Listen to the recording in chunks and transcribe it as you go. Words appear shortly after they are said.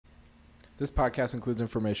This podcast includes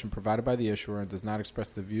information provided by the issuer and does not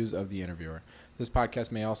express the views of the interviewer. This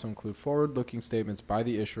podcast may also include forward-looking statements by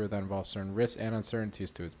the issuer that involve certain risks and uncertainties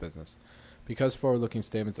to its business. Because forward-looking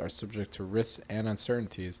statements are subject to risks and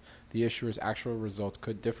uncertainties, the issuer's actual results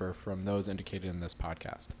could differ from those indicated in this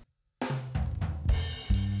podcast.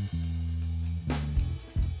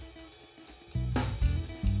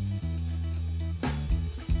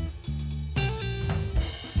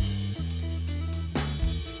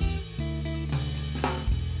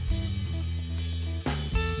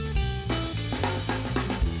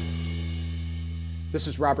 This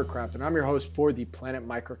is Robert Kraft, and I'm your host for the Planet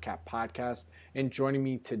Microcap podcast. And joining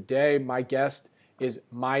me today, my guest is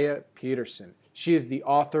Maya Peterson. She is the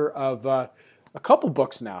author of a couple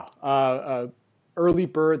books now, Early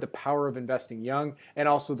Bird, The Power of Investing Young, and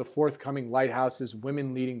also the forthcoming Lighthouses,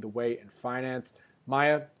 Women Leading the Way in Finance.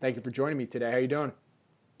 Maya, thank you for joining me today. How are you doing?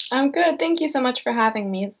 I'm good. Thank you so much for having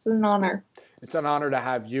me. It's an honor. It's an honor to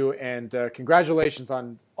have you, and congratulations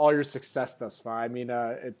on all your success thus far. I mean,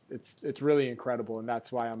 it's really incredible, and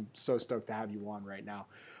that's why I'm so stoked to have you on right now.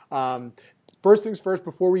 First things first,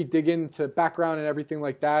 before we dig into background and everything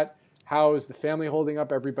like that, how is the family holding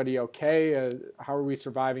up? Everybody okay? How are we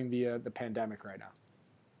surviving the pandemic right now?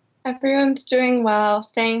 Everyone's doing well,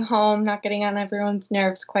 staying home, not getting on everyone's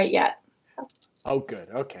nerves quite yet. Oh, good.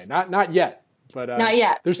 Okay, not yet, but not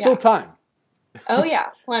yet. There's still time. Oh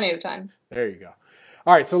yeah, plenty of time. There you go.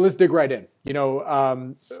 All right, so let's dig right in.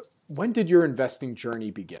 When did your investing journey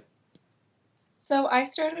begin? So I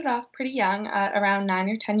started off pretty young, at around 9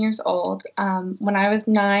 or 10 years old. When I was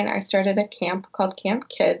 9, I started a camp called Camp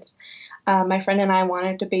Kids. My friend and I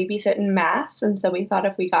wanted to babysit in Mass, and so we thought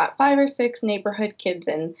if we got 5 or 6 neighborhood kids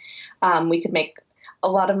in, we could make a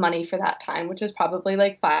lot of money for that time, which was probably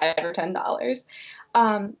like $5 or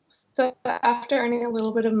 $10. So after earning a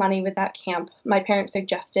little bit of money with that camp, my parents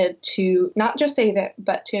suggested to not just save it,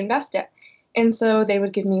 but to invest it. And so they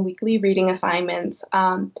would give me weekly reading assignments,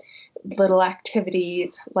 little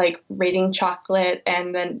activities like rating chocolate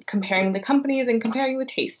and then comparing the companies and comparing the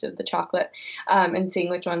taste of the chocolate and seeing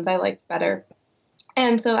which ones I liked better.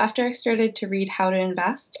 And so after I started to read how to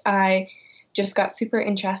invest, I just got super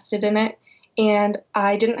interested in it. And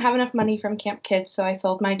I didn't have enough money from Camp Kids, so I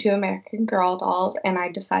sold my 2 American Girl dolls, and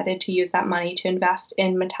I decided to use that money to invest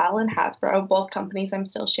in Mattel and Hasbro, both companies I'm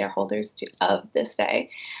still shareholders of this day.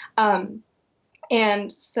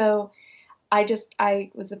 And so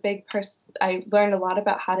I was a big person. I learned a lot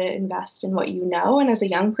about how to invest in what you know, and as a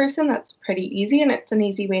young person, that's pretty easy, and it's an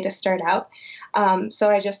easy way to start out. So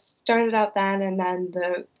I just started out then, and then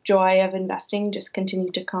the joy of investing just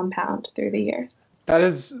continued to compound through the years. That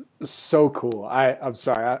is so cool. I'm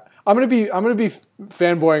sorry. I'm gonna be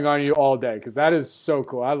fanboying on you all day because that is so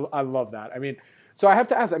cool. I love that. I mean, so I have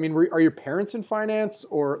to ask. I mean, are your parents in finance,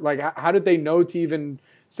 or like how did they know to even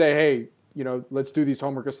say, hey, let's do these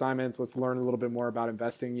homework assignments. Let's learn a little bit more about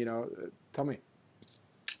investing. Tell me.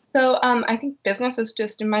 So I think business is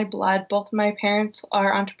just in my blood. Both my parents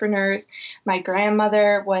are entrepreneurs. My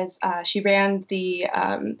grandmother she ran the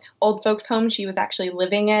old folks home she was actually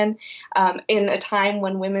living in a time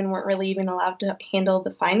when women weren't really even allowed to handle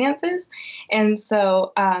the finances. And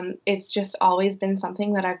so it's just always been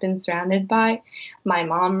something that I've been surrounded by. My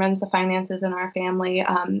mom runs the finances in our family.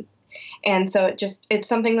 And so it's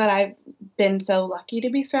something that I've been so lucky to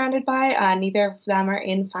be surrounded by. Neither of them are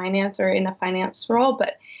in finance or in a finance role,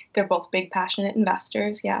 but they're both big, passionate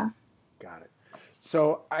investors. Yeah. Got it.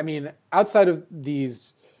 So, I mean, outside of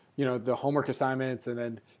these, the homework assignments and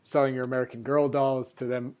then selling your American Girl dolls to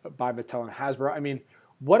them by Mattel and Hasbro, I mean,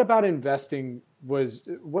 what about investing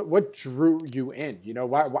what drew you in?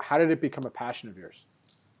 How did it become a passion of yours?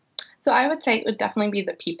 So I would say it would definitely be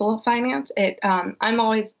the people of finance. I'm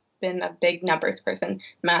always been a big numbers person.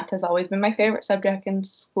 Math has always been my favorite subject in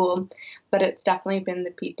school, but it's definitely been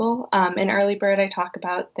the people. In Early Bird, I talk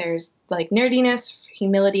about there's like nerdiness,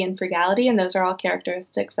 humility, and frugality, and those are all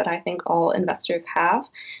characteristics that I think all investors have,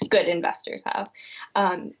 good investors have.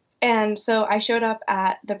 And so I showed up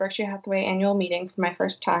at the Berkshire Hathaway annual meeting for my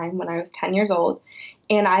first time when I was 10 years old,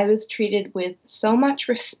 and I was treated with so much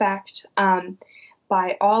respect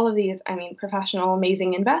by all of these, professional,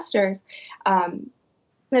 amazing investors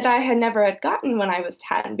that I had never gotten when I was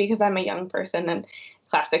 10 because I'm a young person and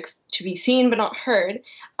classics to be seen but not heard.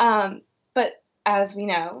 But as we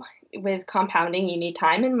know, with compounding, you need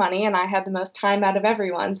time and money, and I had the most time out of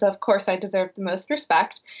everyone. So, of course, I deserved the most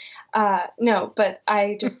respect. No, but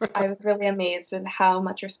I was really amazed with how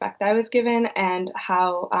much respect I was given and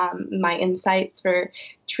how my insights were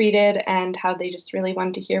treated and how they just really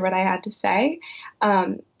wanted to hear what I had to say.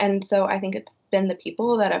 And so I think it's been the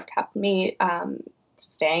people that have kept me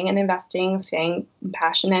staying in investing, staying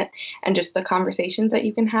passionate, and just the conversations that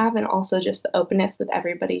you can have, and also just the openness with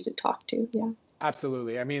everybody to talk to. Yeah.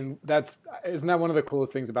 Absolutely. I mean, isn't that one of the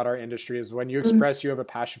coolest things about our industry is when you Mm-hmm. express you have a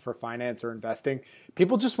passion for finance or investing,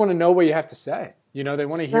 people just want to know what you have to say. They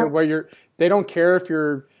want to hear they don't care if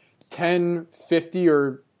you're 10, 50,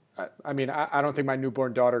 or, I mean, I don't think my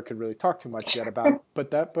newborn daughter could really talk too much yet about,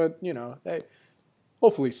 but they,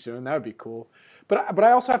 hopefully soon, that would be cool. But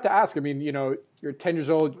I also have to ask, I mean, you're 10 years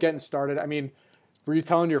old, getting started. I mean, were you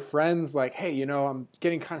telling your friends like, hey, I'm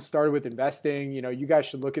getting kind of started with investing, you guys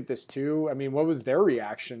should look at this too? I mean, what was their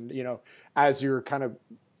reaction, as you're kind of,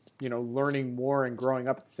 learning more and growing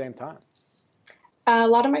up at the same time? A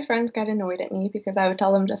lot of my friends got annoyed at me because I would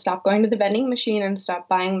tell them to stop going to the vending machine and stop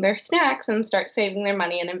buying their snacks and start saving their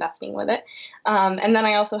money and investing with it. And then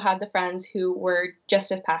I also had the friends who were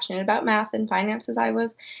just as passionate about math and finance as I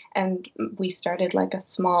was. And we started like a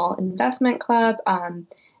small investment club.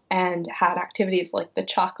 And had activities like the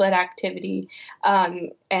chocolate activity,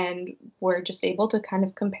 and we're just able to kind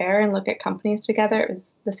of compare and look at companies together. It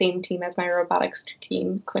was the same team as my robotics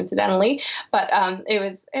team, coincidentally, but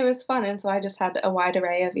it was fun, and so I just had a wide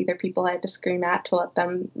array of either people I had to scream at to let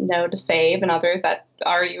them know to save, and others that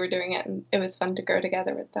already were doing it, and it was fun to grow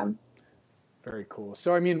together with them. Very cool.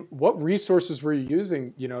 So, I mean, what resources were you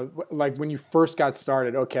using, like when you first got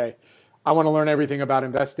started? Okay, I want to learn everything about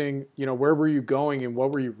investing. Where were you going and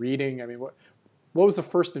what were you reading? I mean, what was the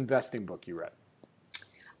first investing book you read?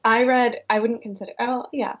 I wouldn't consider, oh,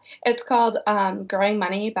 yeah. It's called Growing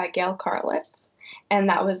Money by Gail Carlitz. And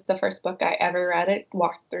that was the first book I ever read. It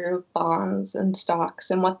walked through bonds and stocks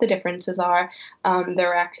and what the differences are. There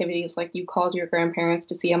were activities like you called your grandparents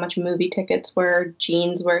to see how much movie tickets were,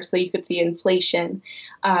 jeans were, so you could see inflation.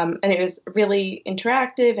 And it was really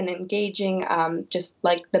interactive and engaging, just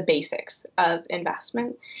like the basics of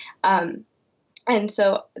investment. And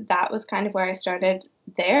so that was kind of where I started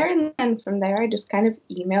there. And then from there, I just kind of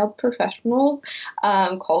emailed professionals,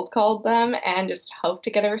 cold called them, and just hoped to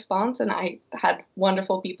get a response. And I had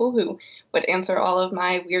wonderful people who would answer all of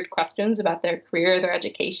my weird questions about their career, their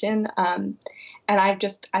education. And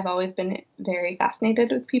I've always been very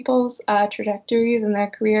fascinated with people's trajectories and their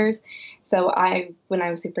careers. So when I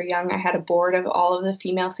was super young, I had a board of all of the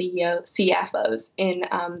female CFOs in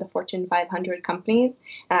the Fortune 500 companies,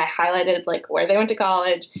 and I highlighted like where they went to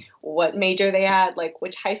college, what major they had, like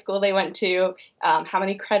which high school they went to, how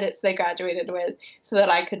many credits they graduated with, so that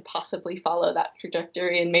I could possibly follow that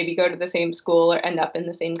trajectory and maybe go to the same school or end up in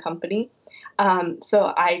the same company.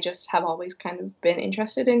 So I just have always kind of been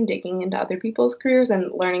interested in digging into other people's careers and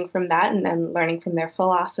learning from that, and then learning from their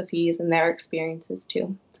philosophies and their experiences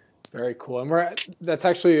too. Very cool. And that's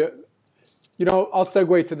actually, I'll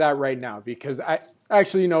segue to that right now because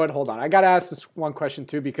you know what, hold on. I got to ask this one question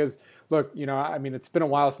too, because look, I mean, it's been a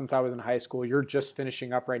while since I was in high school. You're just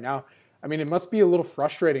finishing up right now. I mean, it must be a little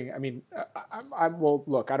frustrating. I mean, well,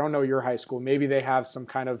 look, I don't know your high school. Maybe they have some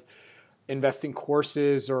kind of investing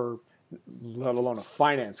courses or let alone a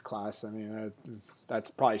finance class. I mean, that's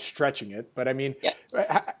probably stretching it. But I mean, Yeah.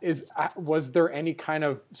 Was there any kind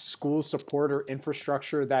of school support or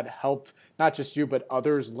infrastructure that helped not just you, but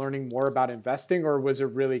others learning more about investing? Or was it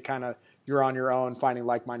really kind of you're on your own, finding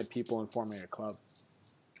like-minded people and forming a club?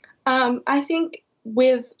 I think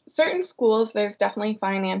with certain schools, there's definitely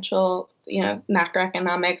financial,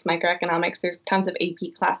 macroeconomics, microeconomics. There's tons of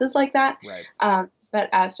AP classes like that. Right. But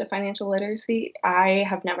as to financial literacy, I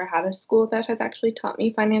have never had a school that has actually taught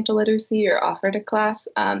me financial literacy or offered a class.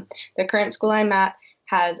 The current school I'm at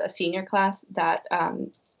has a senior class that I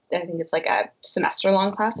think it's like a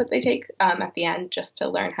semester-long class that they take at the end just to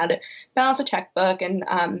learn how to balance a checkbook,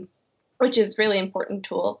 and which is really important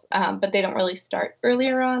tools, but they don't really start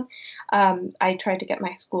earlier on. I tried to get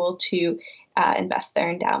my school to invest their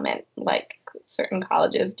endowment like certain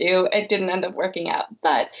colleges do. It didn't end up working out,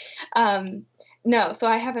 but no, so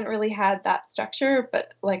I haven't really had that structure,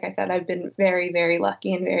 but like I said, I've been very, very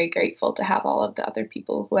lucky and very grateful to have all of the other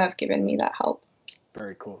people who have given me that help.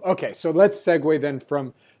 Very cool. Okay, so let's segue then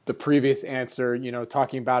from the previous answer,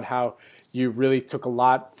 talking about how you really took a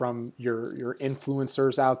lot from your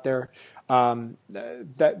influencers out there,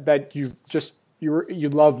 that you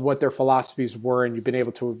loved what their philosophies were, and you've been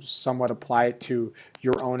able to somewhat apply it to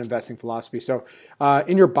your own investing philosophy. So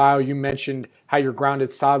in your bio, you mentioned how you're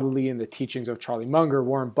grounded solidly in the teachings of Charlie Munger,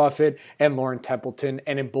 Warren Buffett, and Lauren Templeton,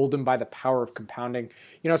 and emboldened by the power of compounding.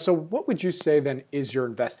 So what would you say then is your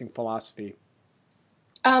investing philosophy?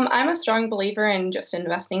 I'm a strong believer in just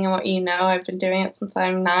investing in what you know. I've been doing it since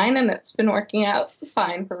I'm 9, and it's been working out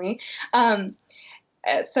fine for me.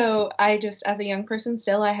 So I just, as a young person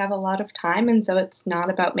still, I have a lot of time. And so it's not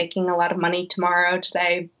about making a lot of money tomorrow,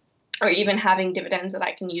 today, or even having dividends that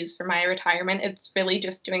I can use for my retirement. It's really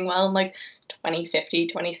just doing well in like 2050,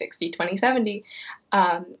 2060, 2070.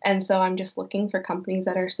 And so I'm just looking for companies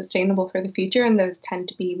that are sustainable for the future. And those tend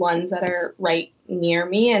to be ones that are right near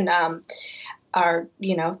me and are,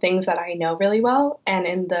 things that I know really well. And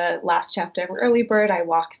in the last chapter of Early Bird, I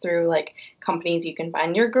walk through like companies you can find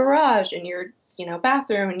in your garage, in your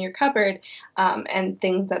bathroom, in your cupboard, and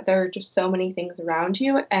things that there are just so many things around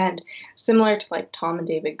you. And similar to like Tom and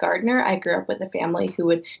David Gardner, I grew up with a family who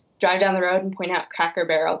would drive down the road and point out Cracker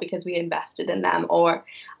Barrel because we invested in them, or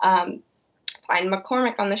find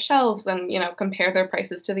McCormick on the shelves and compare their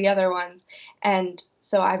prices to the other ones. And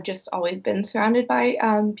so I've just always been surrounded by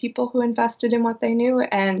people who invested in what they knew,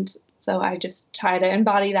 and so I just try to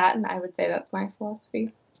embody that, and I would say that's my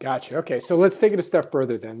philosophy. Gotcha. Okay, so let's take it a step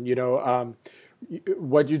further then.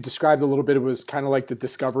 What you described a little bit was kind of like the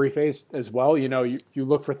discovery phase as well. You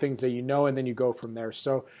look for things that and then you go from there.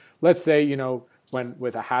 So let's say, when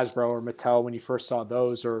with a Hasbro or Mattel, when you first saw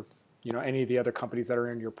those, or any of the other companies that are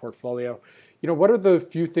in your portfolio, what are the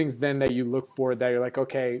few things then that you look for that you're like,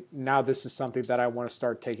 okay, now this is something that I want to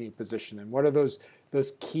start taking a position in? What are those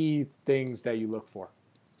key things that you look for?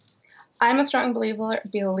 I'm a strong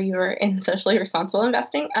believer in socially responsible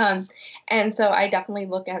investing. And so I definitely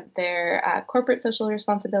look at their corporate social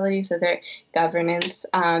responsibility, so their governance,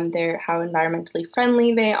 their how environmentally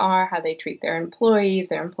friendly they are, how they treat their employees,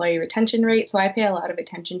 their employee retention rate. So I pay a lot of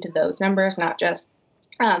attention to those numbers, not just,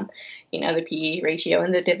 the PE ratio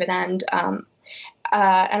and the dividend. And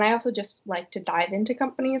I also just like to dive into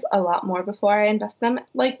companies a lot more before I invest them,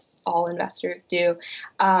 like all investors do.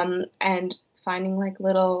 And finding like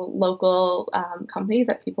little local companies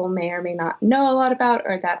that people may or may not know a lot about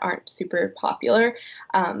or that aren't super popular,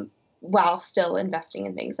 while still investing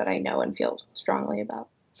in things that I know and feel strongly about.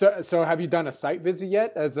 So have you done a site visit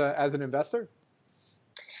yet as an investor?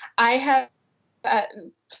 I have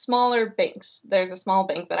smaller banks. There's a small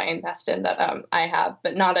bank that I invest in that I have,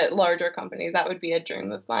 but not at larger companies. That would be a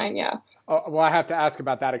dream of mine. Yeah. Oh, well, I have to ask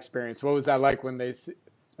about that experience. What was that like when they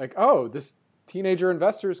like, oh, this teenager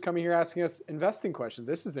investor is coming here asking us investing questions.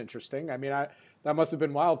 This is interesting. I mean, that must have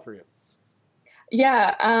been wild for you.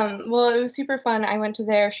 Yeah, well, it was super fun. I went to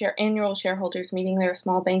their annual shareholders meeting. They're a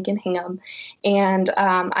small bank in Hingham, and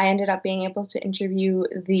I ended up being able to interview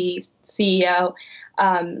the CEO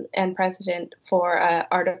and president for an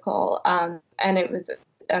article, and it was an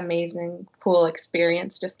amazing, cool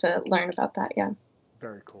experience just to learn about that. Yeah.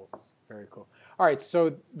 Very cool. Very cool. All right,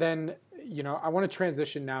 so then I want to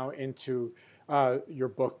transition now into your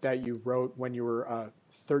book that you wrote when you were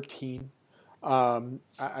 13.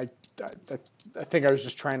 I think I was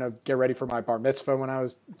just trying to get ready for my bar mitzvah when I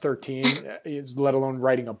was 13, let alone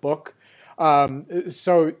writing a book.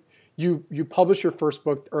 So you published your first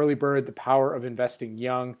book, Early Bird, The Power of Investing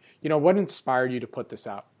Young. What inspired you to put this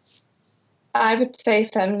out? I would say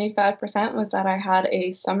 75% was that I had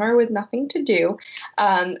a summer with nothing to do.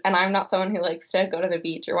 And I'm not someone who likes to go to the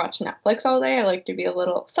beach or watch Netflix all day. I like to be a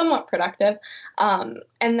little somewhat productive. And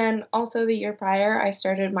then also the year prior, I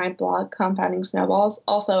started my blog, Compounding Snowballs,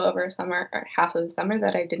 also over a summer or half of the summer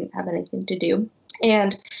that I didn't have anything to do.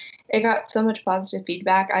 And it got so much positive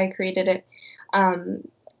feedback. I created it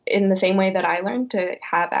in the same way that I learned, to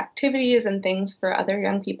have activities and things for other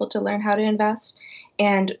young people to learn how to invest.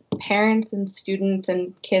 And parents and students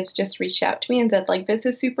and kids just reached out to me and said, like, this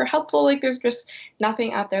is super helpful. Like, there's just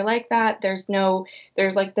nothing out there like that. There's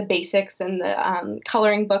like the basics and the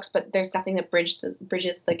coloring books, but there's nothing that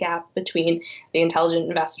bridges the gap between the intelligent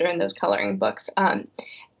investor and those coloring books.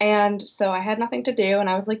 And so I had nothing to do, and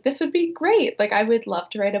I was like, this would be great. Like, I would love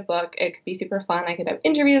to write a book. It could be super fun. I could have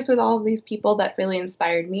interviews with all of these people that really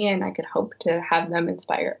inspired me, and I could hope to have them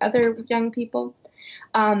inspire other young people.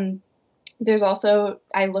 There's also,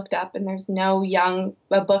 I looked up, and there's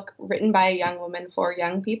a book written by a young woman for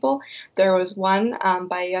young people. There was one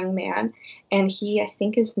by a young man, and he, I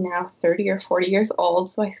think, is now 30 or 40 years old,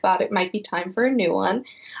 so I thought it might be time for a new one.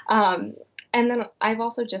 And then I've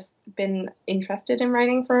also just been interested in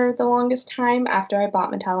writing for the longest time. After I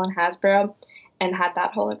bought Mattel and Hasbro and had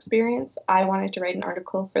that whole experience, I wanted to write an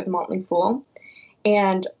article for the Motley Fool.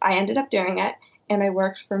 And I ended up doing it. And I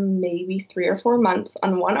worked for maybe 3 or 4 months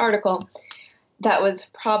on one article that was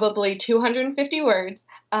probably 250 words,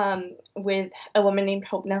 with a woman named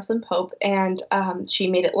Hope Nelson Pope. And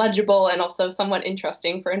she made it legible and also somewhat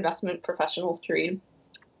interesting for investment professionals to read.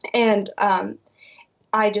 And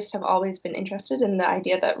I just have always been interested in the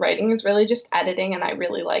idea that writing is really just editing, and I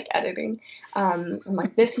really like editing. And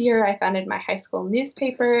like this year, I founded my high school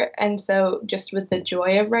newspaper, and so just with the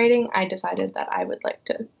joy of writing, I decided that I would like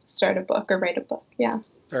to start a book or write a book. Yeah.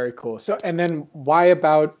 Very cool. So, and then why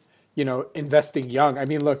about, investing young? I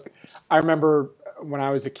mean, look, I remember when I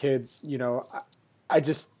was a kid, I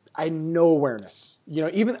had no awareness.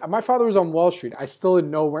 Even my father was on Wall Street. I still had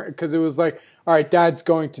no awareness because it was like, all right, dad's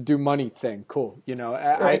going to do money thing. Cool.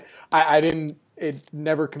 Right. I didn't, it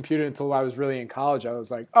never computed until I was really in college. I was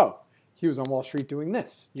like, oh, he was on Wall Street doing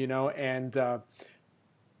this, and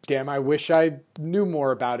damn, I wish I knew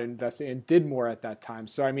more about investing and did more at that time.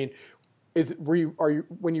 So, I mean,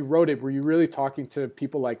 when you wrote it, were you really talking to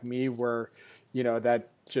people like me that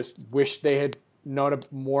just wish they had known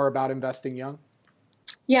more about investing young?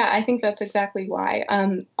 Yeah, I think that's exactly why.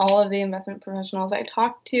 All of the investment professionals I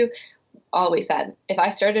talked to always said, if I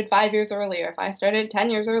started 5 years earlier, if I started 10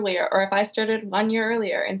 years earlier, or if I started 1 year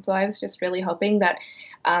earlier. And so I was just really hoping that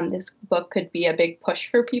this book could be a big push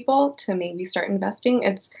for people to maybe start investing.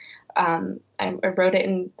 I wrote it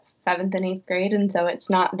in seventh and eighth grade, and so it's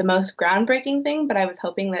not the most groundbreaking thing, but I was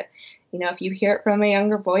hoping that, if you hear it from a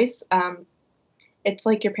younger voice, it's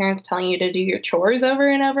like your parents telling you to do your chores over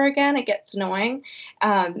and over again. It gets annoying.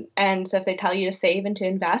 And so if they tell you to save and to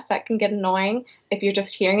invest, that can get annoying. If you're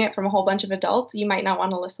just hearing it from a whole bunch of adults, you might not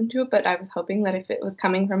want to listen to it. But I was hoping that if it was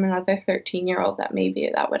coming from another 13-year-old, that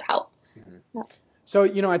maybe that would help. Mm-hmm. Yeah. So,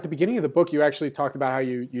 at the beginning of the book, you actually talked about how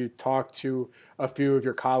you talked to a few of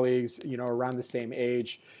your colleagues, around the same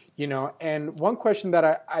age, and one question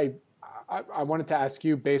that I wanted to ask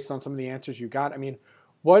you based on some of the answers you got. I mean,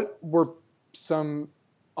 what were some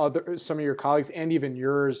of your colleagues and even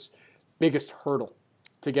yours biggest hurdle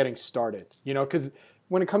to getting started? Because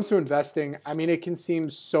when it comes to investing, I mean, it can seem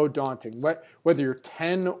so daunting, whether you're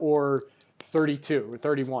 10 or 32 or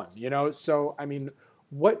 31, so I mean,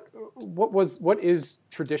 what is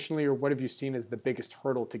traditionally, or what have you seen as the biggest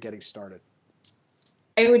hurdle to getting started?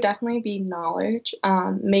 It would definitely be knowledge.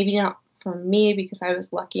 Maybe not for me because I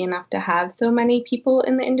was lucky enough to have so many people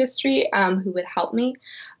in the industry who would help me.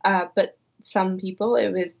 But some people,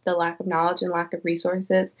 it was the lack of knowledge and lack of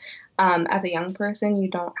resources. As a young person, you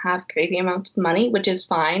don't have crazy amounts of money, which is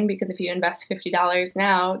fine because if you invest $50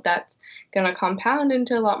 now, that's going to compound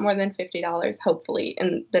into a lot more than $50, hopefully,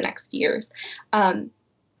 in the next years.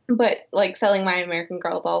 But like selling my American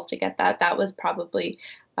Girl dolls to get that was probably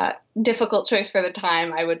a difficult choice for the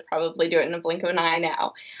time. I would probably do it in a blink of an eye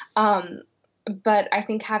now. Um, but I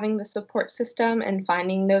think having the support system and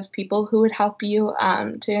finding those people who would help you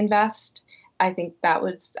to invest, I think that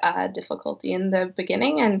was a difficulty in the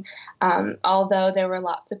beginning. And although there were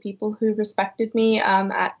lots of people who respected me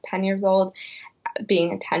at 10 years old,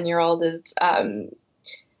 being a 10-year-old is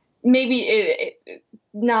maybe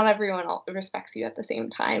not everyone respects you at the same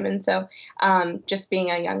time. And so just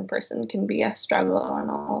being a young person can be a struggle in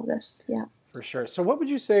all of this. Yeah. For sure. So what would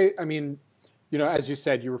you say? I mean, as you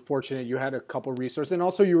said, you were fortunate, you had a couple resources, and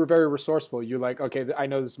also you were very resourceful. You're like, okay, I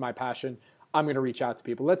know this is my passion. I'm going to reach out to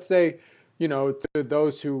people. Let's say, to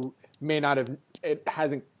those who may not have, it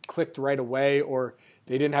hasn't clicked right away, or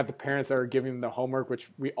they didn't have the parents that are giving them the homework, which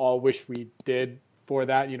we all wish we did for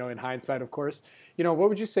that, in hindsight, of course. What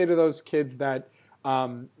would you say to those kids that,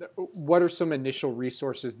 what are some initial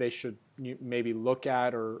resources they should maybe look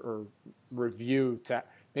at or review to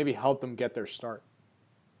maybe help them get their start?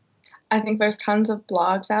 I think there's tons of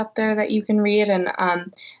blogs out there that you can read, and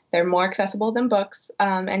they're more accessible than books.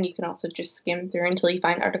 And you can also just skim through until you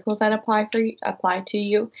find articles that apply to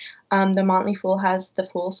you. The Motley Fool has the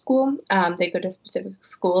Fool School. They go to specific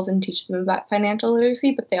schools and teach them about financial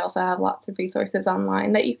literacy, but they also have lots of resources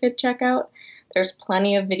online that you could check out. There's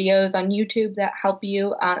plenty of videos on YouTube that help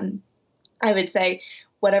you. I would say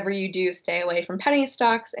whatever you do, stay away from penny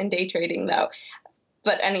stocks and day trading, though.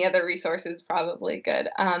 But any other resource is probably good.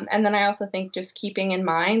 And then I also think just keeping in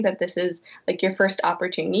mind that this is like your first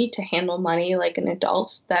opportunity to handle money like an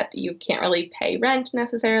adult, that you can't really pay rent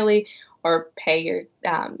necessarily or pay your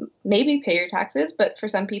maybe pay your taxes, but for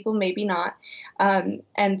some people maybe not.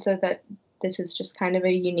 And so that this is just kind of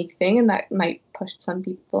a unique thing, and that might push some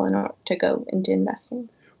people in order to go into investing.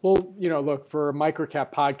 Well, look, for a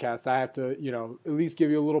microcap podcast, I have to, at least give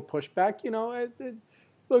you a little pushback.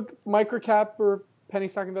 Look, microcap or penny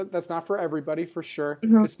stock, that's not for everybody, for sure,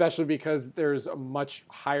 Mm-hmm. especially because there's a much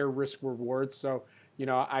higher risk reward. So,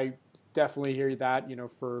 I definitely hear that,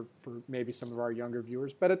 for maybe some of our younger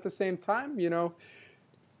viewers. But at the same time,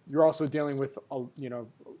 you're also dealing with,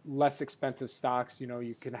 less expensive stocks.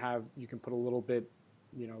 You can put a little bit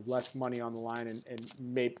less money on the line and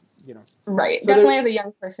maybe, Right. so Definitely there, as a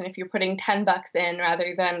young person, if you're putting $10 in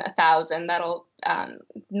rather than 1,000, that'll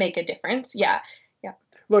make a difference. Yeah. Yeah.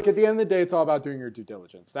 look, at the end of the day, it's all about doing your due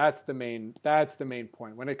diligence. That's the main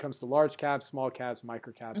point. When it comes to large caps, small caps,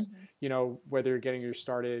 micro caps, whether you're getting your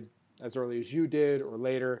started as early as you did or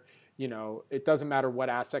later, it doesn't matter what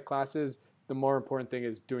asset classes. The more important thing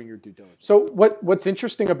is doing your due diligence. So what's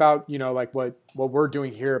interesting about, like what we're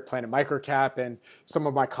doing here at Planet Microcap and some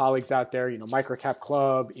of my colleagues out there, Microcap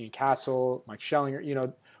Club, Ian Castle, Mike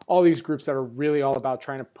Schellinger, all these groups that are really all about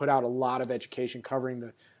trying to put out a lot of education covering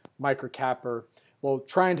the microcap, or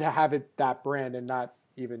trying to have it that brand and not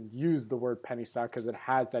even use the word penny stock because it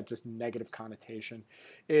has that just negative connotation.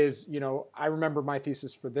 Is, I remember my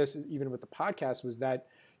thesis for this, even with the podcast, was that,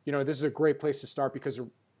 this is a great place to start because it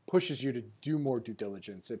pushes you to do more due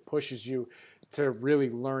diligence. It pushes you to really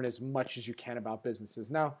learn as much as you can about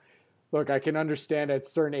businesses. Now, look, I can understand at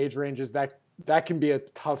certain age ranges that can be a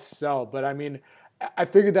tough sell, but I mean, I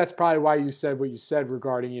figured that's probably why you said what you said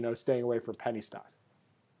regarding, staying away from penny stock.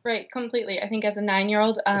 Right, completely. I think as a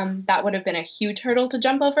 9-year-old, that would have been a huge hurdle to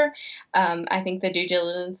jump over. I think the due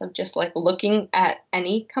diligence of just like looking at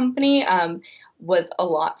any company was a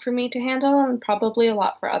lot for me to handle, and probably a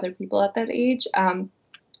lot for other people at that age.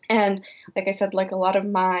 And like I said, like a lot of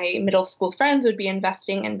my middle school friends would be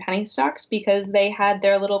investing in penny stocks because they had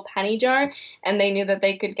their little penny jar and they knew that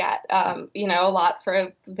they could get, a lot for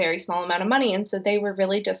a very small amount of money. And so they were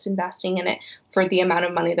really just investing in it for the amount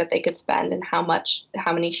of money that they could spend and how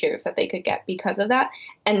many shares that they could get because of that,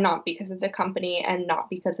 and not because of the company and not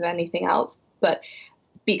because of anything else, but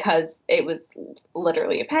because it was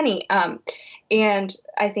literally a penny. And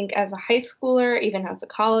I think as a high schooler, even as a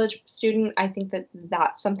college student, I think that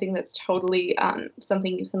that's something that's totally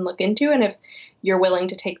something you can look into. And if you're willing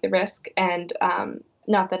to take the risk, and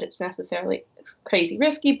not that it's necessarily crazy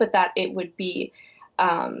risky, but that it would be,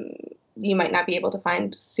 you might not be able to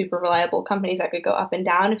find super reliable companies that could go up and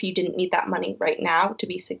down if you didn't need that money right now to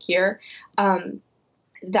be secure.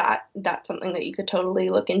 That's something that you could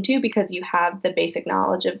totally look into because you have the basic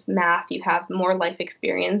knowledge of math. You have more life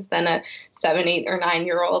experience than a 7, 8, or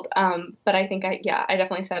 9-year-old. But I think I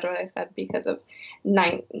definitely said what I said because of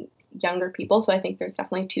younger people. So I think there's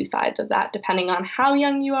definitely two sides of that. Depending on how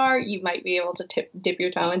young you are, you might be able to dip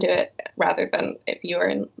your toe into it rather than if you were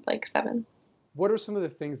in like 7. What are some of the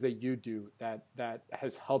things that you do that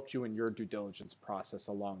has helped you in your due diligence process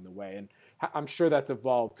along the way? And I'm sure that's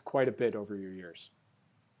evolved quite a bit over your years.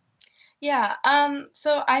 Yeah,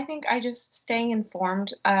 so I think I just staying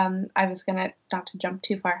informed. I was gonna, not to jump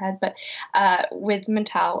too far ahead, but with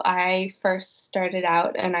Mattel, I first started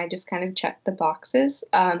out and I just kind of checked the boxes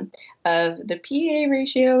of the PA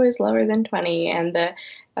ratio is lower than 20 and the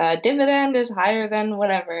dividend is higher than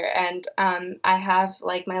whatever. And I have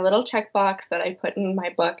like my little checkbox that I put in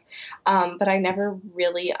my book, but I never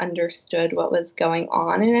really understood what was going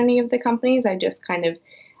on in any of the companies.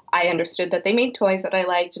 I understood that they made toys that I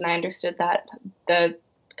liked, and I understood that the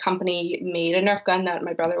company made a Nerf gun that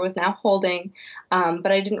my brother was now holding,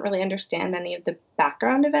 but I didn't really understand any of the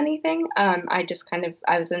background of anything. I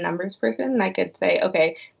was a numbers person, and I could say,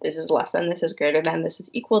 okay, this is less than, this is greater than, this is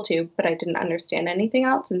equal to, but I didn't understand anything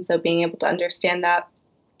else. And so being able to understand that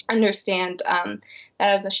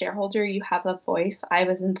as a shareholder, you have a voice. I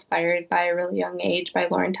was inspired by a really young age by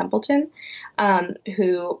Lauren Templeton,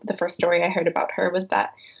 who the first story I heard about her was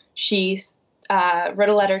that she wrote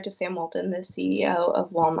a letter to Sam Walton, the CEO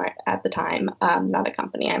of Walmart at the time, not a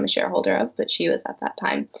company I'm a shareholder of, but she was at that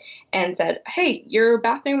time, and said, hey, your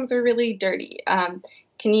bathrooms are really dirty.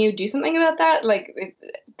 Can you do something about that? Like,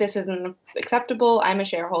 this isn't acceptable. I'm a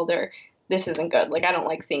shareholder. This isn't good. Like, I don't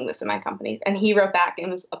like seeing this in my company. And he wrote back and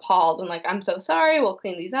was appalled and like, I'm so sorry. We'll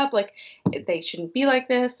clean these up. Like, they shouldn't be like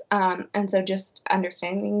this. And so just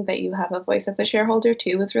understanding that you have a voice as a shareholder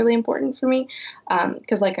too was really important for me.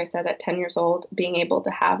 Because like I said, at 10 years old, being able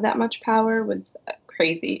to have that much power was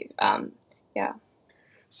crazy. Yeah.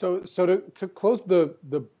 So to close the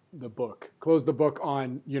book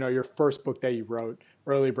on, your first book that you wrote,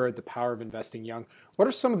 Early Bird, The Power of Investing Young. What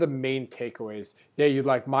are some of the main takeaways that you'd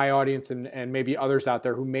like my audience and maybe others out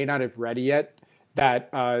there who may not have read it yet that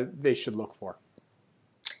they should look for?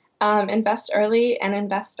 Invest early and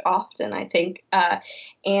invest often, I think.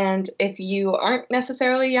 And if you aren't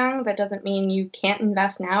necessarily young, that doesn't mean you can't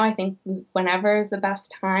invest now. I think whenever is the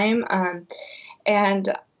best time.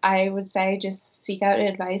 And I would say just seek out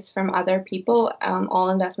advice from other people. All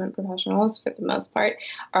investment professionals, for the most part,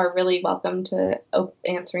 are really welcome to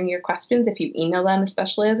answering your questions if you email them,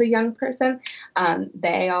 especially as a young person.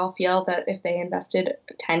 They all feel that if they invested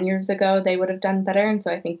 10 years ago, they would have done better. And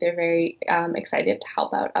so I think they're very excited to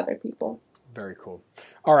help out other people. Very cool.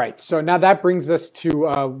 All right. So now that brings us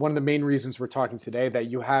to one of the main reasons we're talking today, that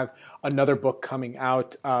you have another book coming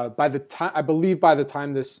out by the time, I believe by the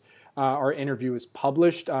time this our interview is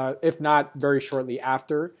published, if not very shortly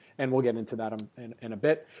after, and we'll get into that in a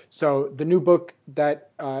bit. So the new book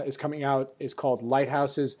that is coming out is called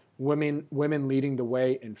Lighthouses, Women Leading the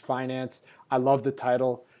Way in Finance. I love the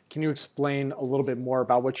title. Can you explain a little bit more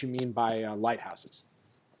about what you mean by lighthouses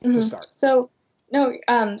to start?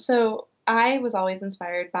 So I was always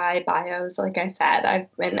inspired by bios. Like I said,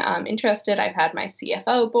 I've been interested. I've had my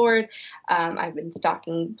CFO board. I've been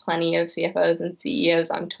stalking plenty of CFOs and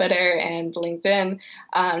CEOs on Twitter and LinkedIn,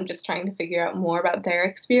 just trying to figure out more about their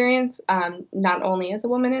experience, not only as a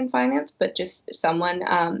woman in finance, but just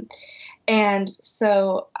someone. And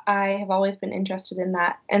so I have always been interested in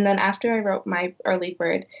that. And then after I wrote my Early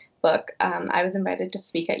Bird book, I was invited to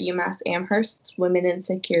speak at UMass Amherst's Women in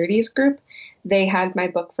Securities group. They had my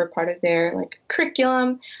book for part of their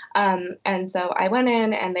curriculum. And so I went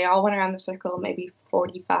in and they all went around the circle, maybe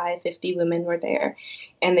 45, 50 women were there.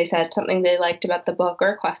 And they said something they liked about the book or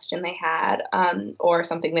a question they had, or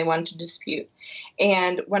something they wanted to dispute.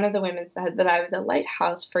 And one of the women said that I was a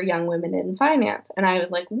lighthouse for young women in finance. And I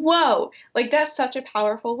was like, whoa, that's such a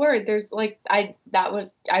powerful word. I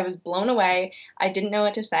was blown away. I didn't know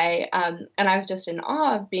what to say. And I was just in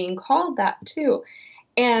awe of being called that too.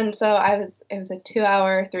 And so it was a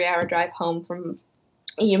 2-hour, 3-hour drive home from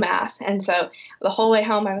UMass. And so the whole way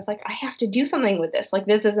home, I was like, I have to do something with this.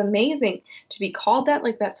 This is amazing to be called that.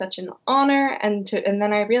 That's such an honor. And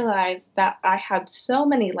then I realized that I had so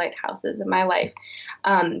many lighthouses in my life,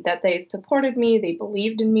 that they supported me, they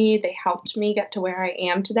believed in me, they helped me get to where I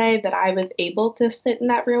am today, that I was able to sit in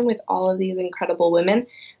that room with all of these incredible women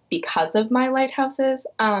because of my lighthouses.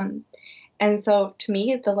 And so to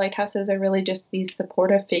me, the lighthouses are really just these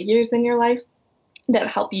supportive figures in your life that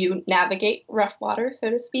help you navigate rough water, so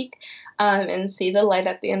to speak, and see the light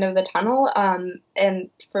at the end of the tunnel. And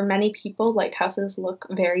for many people, lighthouses look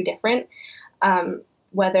very different,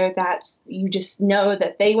 whether that's you just know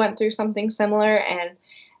that they went through something similar and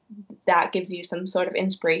that gives you some sort of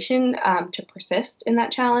inspiration to persist in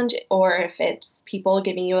that challenge, or if it's people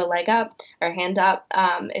giving you a leg up or a hand up,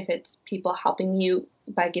 if it's people helping you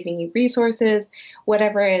by giving you resources,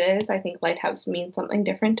 whatever it is. I think lighthouse means something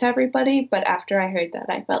different to everybody. But after I heard that,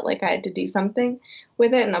 I felt like I had to do something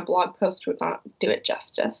with it, and a blog post would not do it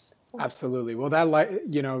justice. Absolutely. Well,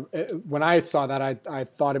 when I saw that, I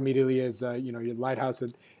thought immediately as your lighthouse,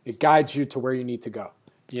 it guides you to where you need to go.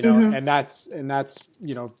 Mm-hmm. And that's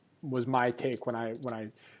was my take when I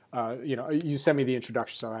you sent me the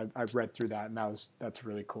introduction, so I've read through that, and that's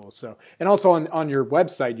really cool. So, and also on your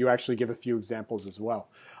website, you actually give a few examples as well.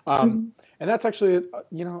 And that's actually,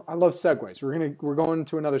 I love segues. We're going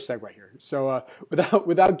to another segue here. So,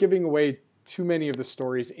 without giving away too many of the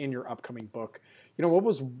stories in your upcoming book, what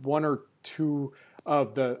was one or two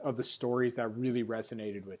of the stories that really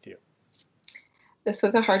resonated with you? This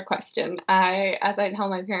was a hard question. As I tell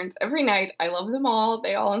my parents every night, I love them all.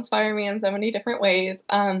 They all inspire me in so many different ways.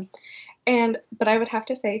 But I would have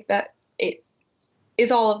to say that it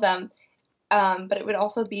is all of them. But it would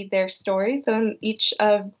also be their stories. So in each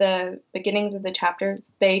of the beginnings of the chapters,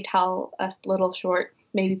 they tell a little short,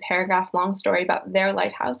 maybe paragraph-long story about their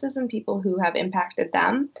lighthouses and people who have impacted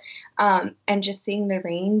them. And just seeing the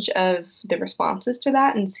range of the responses to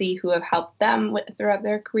that and see who have helped them throughout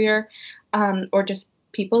their career, or just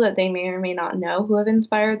people that they may or may not know who have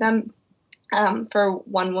inspired them. For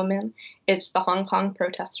one woman, it's the Hong Kong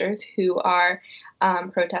protesters who are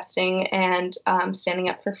protesting and standing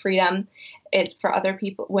up for freedom. For other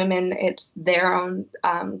people, women, it's their own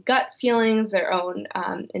gut feelings, their own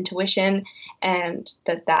intuition, and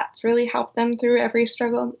that's really helped them through every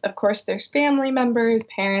struggle. Of course, there's family members,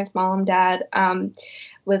 parents, mom, dad,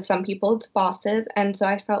 with some people it's bosses, and so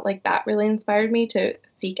I felt like that really inspired me to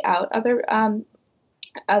seek out other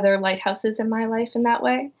lighthouses in my life in that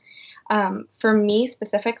way. For me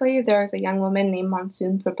specifically, there was a young woman named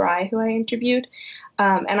Monsoon Fabrai who I interviewed,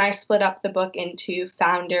 and I split up the book into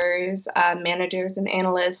founders, managers, and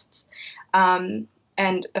analysts, and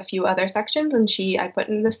a few other sections. And I put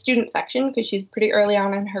in the student section because she's pretty early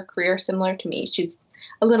on in her career, similar to me. She's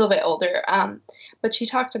a little bit older. But she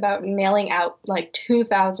talked about mailing out like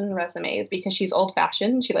 2,000 resumes because she's old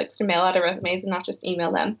fashioned. She likes to mail out her resumes and not just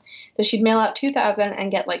email them. So she'd mail out 2,000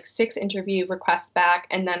 and get like 6 interview requests back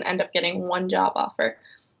and then end up getting 1 job offer.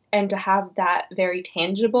 And to have that very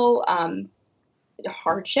tangible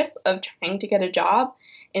hardship of trying to get a job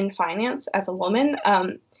in finance as a woman,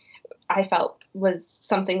 I felt was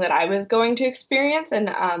something that I was going to experience,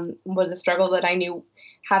 and was a struggle that I knew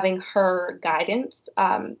having her guidance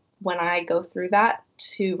when I go through that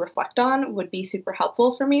to reflect on would be super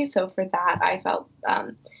helpful for me. So for that, I felt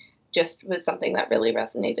just was something that really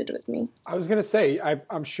resonated with me. I was going to say,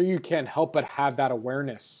 I'm sure you can't help but have that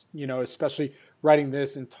awareness, especially writing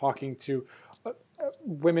this and talking to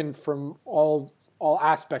women from all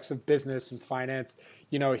aspects of business and finance,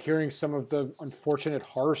 hearing some of the unfortunate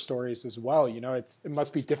horror stories as well. It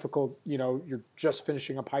must be difficult. You're just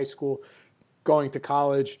finishing up high school, going to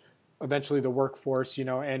college, eventually the workforce,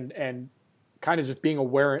 and kind of just being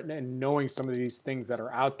aware and knowing some of these things that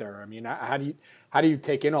are out there. I mean, how do you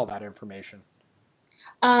take in all that information?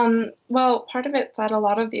 Well, part of it's that a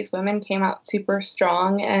lot of these women came out super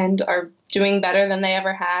strong and are doing better than they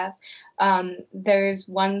ever have. There's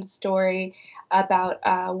one story about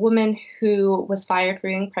a woman who was fired for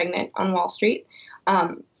being pregnant on Wall Street,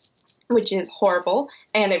 which is horrible.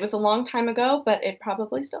 And it was a long time ago, but it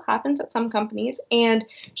probably still happens at some companies. And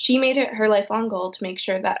she made it her lifelong goal to make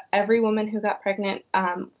sure that every woman who got pregnant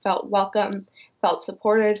felt welcome, felt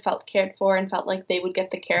supported, felt cared for, and felt like they would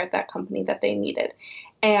get the care at that company that they needed.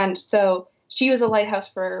 And so she was a lighthouse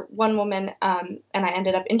for one woman, and I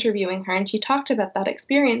ended up interviewing her, and she talked about that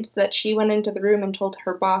experience that she went into the room and told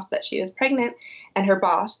her boss that she was pregnant, and her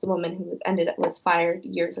boss, the woman who was fired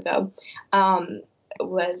years ago,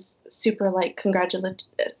 was super like congratulated,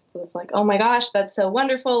 was like, oh my gosh, that's so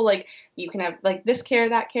wonderful, like you can have like this care,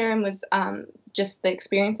 that care, and was just the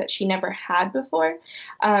experience that she never had before.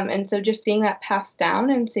 And so just seeing that passed down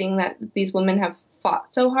and seeing that these women have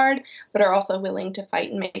fought so hard, but are also willing to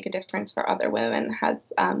fight and make a difference for other women has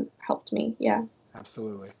helped me. Yeah.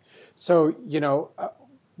 Absolutely. So,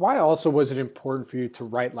 why also was it important for you to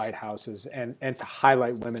write Lighthouses and to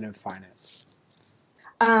highlight women in finance?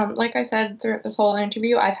 Like I said throughout this whole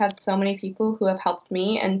interview, I've had so many people who have helped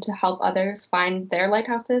me and to help others find their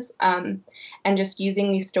lighthouses. And just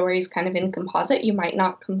using these stories kind of in composite, you might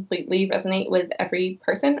not completely resonate with every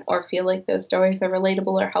person or feel like those stories are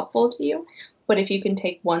relatable or helpful to you. But if you can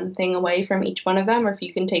take one thing away from each one of them, or if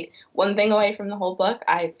you can take one thing away from the whole book,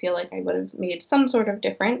 I feel like I would have made some sort of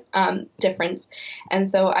difference. And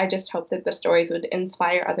so I just hope that the stories would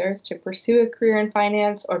inspire others to pursue a career in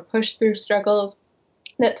finance or push through struggles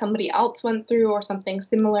that somebody else went through or something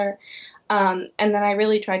similar. And then I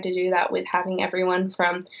really tried to do that with having everyone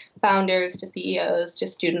from founders to CEOs to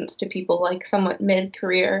students to people like somewhat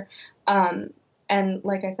mid-career. And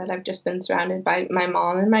like I said, I've just been surrounded by my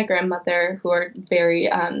mom and my grandmother, who are very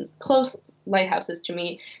close lighthouses to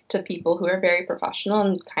me, to people who are very professional,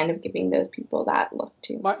 and kind of giving those people that look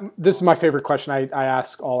too. This is my favorite question I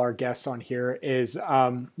ask all our guests on here is,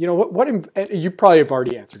 what you probably have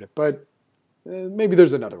already answered it, but maybe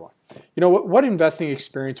there's another one. What investing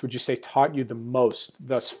experience would you say taught you the most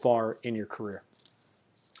thus far in your career?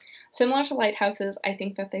 Similar to Lighthouses, I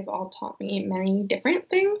think that they've all taught me many different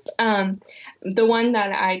things. The one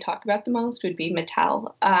that I talk about the most would be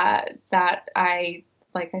Mattel.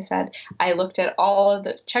 Like I said, I looked at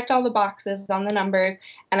checked all the boxes on the numbers,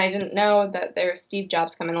 and I didn't know that there's Steve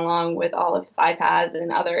Jobs coming along with all of his iPads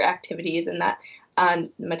and other activities, and that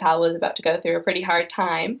Mattel was about to go through a pretty hard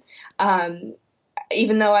time.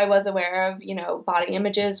 Even though I was aware of, body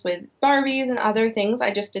images with Barbies and other things,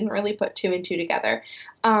 I just didn't really put 2 and 2 together.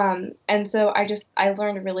 And so I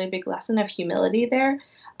learned a really big lesson of humility there.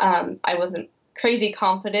 I wasn't crazy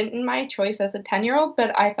confident in my choice as a 10-year-old,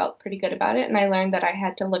 but I felt pretty good about it. And I learned that I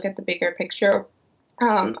had to look at the bigger picture.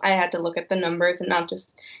 I had to look at the numbers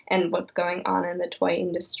and what's going on in the toy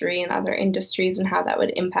industry and other industries and how that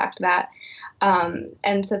would impact that.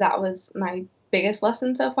 And so that was my biggest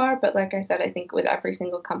lesson so far. But like I said, I think with every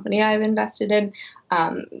single company I've invested in,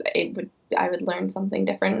 I would learn something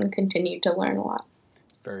different and continue to learn a lot.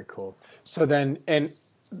 Very cool. So then, and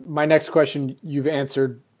my next question you've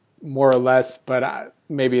answered more or less, but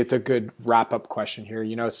maybe it's a good wrap-up question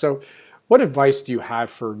here. So what advice do you have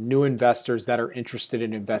for new investors that are interested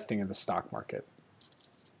in investing in the stock market?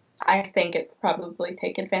 I think it's probably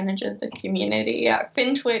take advantage of the community. Yeah,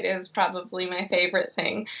 FinTwit is probably my favorite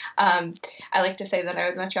thing. I like to say that I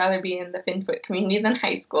would much rather be in the FinTwit community than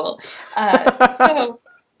high school. So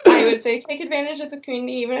I would say take advantage of the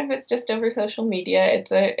community, even if it's just over social media.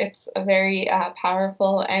 It's a very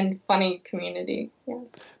powerful and funny community.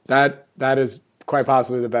 Yeah. That is quite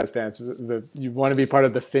possibly the best answer. You want to be part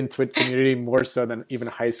of the FinTwit community more so than even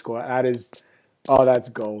high school. That is, oh, that's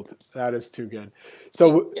gold. That is too good. Thank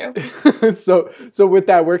So, you. so with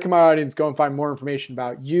that, where can my audience go and find more information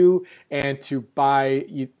about you and to buy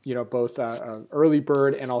both Early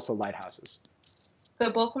Bird and also Lighthouses? So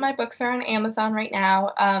both of my books are on Amazon right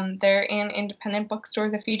now. They're in independent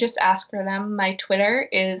bookstores. If you just ask for them, my Twitter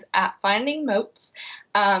is at Finding Moats,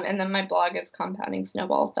 and then my blog is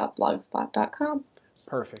compoundingsnowballs.blogspot.com.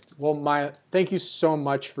 Perfect. Well, Maya, thank you so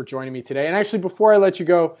much for joining me today. And actually, before I let you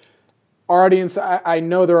go, our audience, I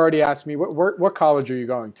know they're already asking me, what college are you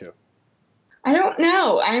going to? I don't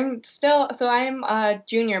know. I'm a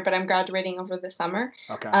junior, but I'm graduating over the summer.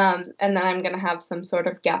 Okay. And then I'm going to have some sort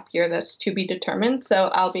of gap year that's to be determined. So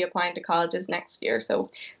I'll be applying to colleges next year.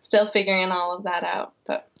 So still figuring all of that out.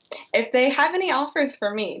 But if they have any offers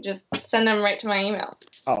for me, just send them right to my email.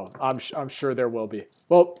 Oh, I'm sure there will be.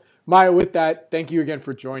 Well, Maya, with that, thank you again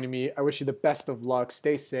for joining me. I wish you the best of luck.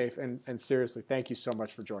 Stay safe. And seriously, thank you so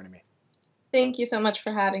much for joining me. Thank you so much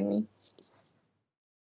for having me.